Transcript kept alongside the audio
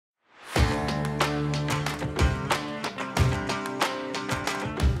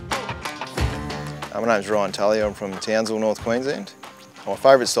My name's Ryan Tully, I'm from Townsville, North Queensland. My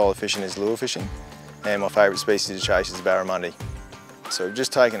favourite style of fishing is lure fishing, and my favourite species to chase is Barramundi. So we've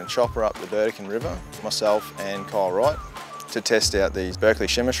just taken a chopper up the Burdekin River, myself and Kyle Wright, to test out these Berkley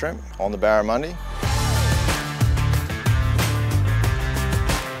Shimma Shrimp on the Barramundi.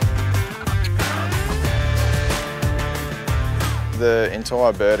 The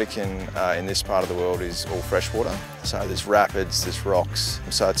entire Burdekin in this part of the world is all freshwater. So there's rapids, there's rocks.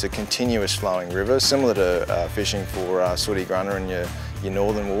 So it's a continuous flowing river, similar to fishing for sooty grunter in your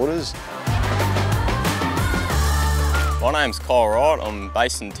northern waters. My name's Kyle Wright, I'm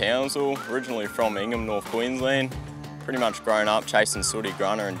based in Townsville, originally from Ingham, North Queensland. Pretty much grown up chasing sooty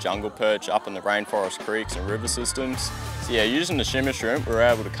grunter and jungle perch up in the rainforest creeks and river systems. So yeah, using the Shimma Shrimp, we were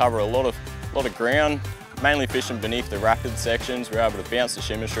able to cover a lot of ground. Mainly fishing beneath the rapid sections, we're able to bounce the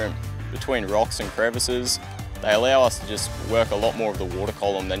Shimma Shrimp between rocks and crevices. They allow us to just work a lot more of the water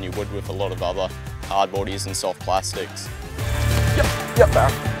column than you would with a lot of other hard bodies and soft plastics. Yep,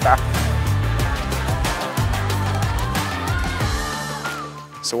 back.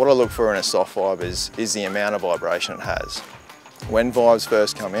 So what I look for in a soft vibe is the amount of vibration it has. When vibes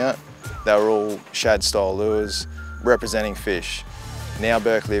first come out, they were all shad style lures representing fish. Now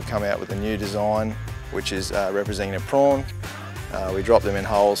Berkley have come out with a new design which is representing a prawn. We drop them in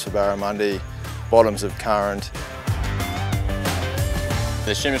holes for barramundi, bottoms of current.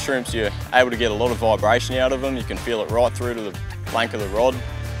 The Shimma Shrimps, you're able to get a lot of vibration out of them. You can feel it right through to the flank of the rod.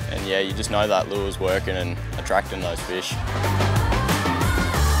 And yeah, you just know that lure's working and attracting those fish.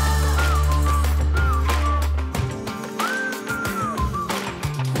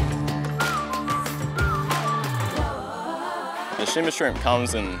 The Shimma Shrimp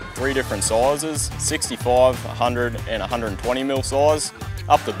comes in 3 different sizes, 65, 100 and 120 mil size.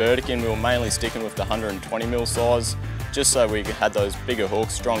 Up the Burdekin we were mainly sticking with the 120 mil size, just so we had those bigger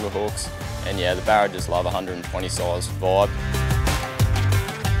hooks, stronger hooks, and yeah, the Barra just love 120 size vibe.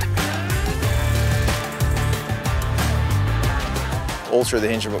 All through the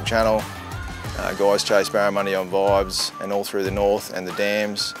Hinchinbrook Channel, guys chase barramundi on vibes, and all through the north and the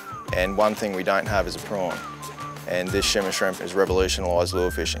dams, and one thing we don't have is a prawn. And this Shimma Shrimp has revolutionised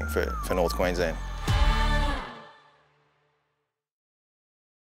lure fishing for North Queensland.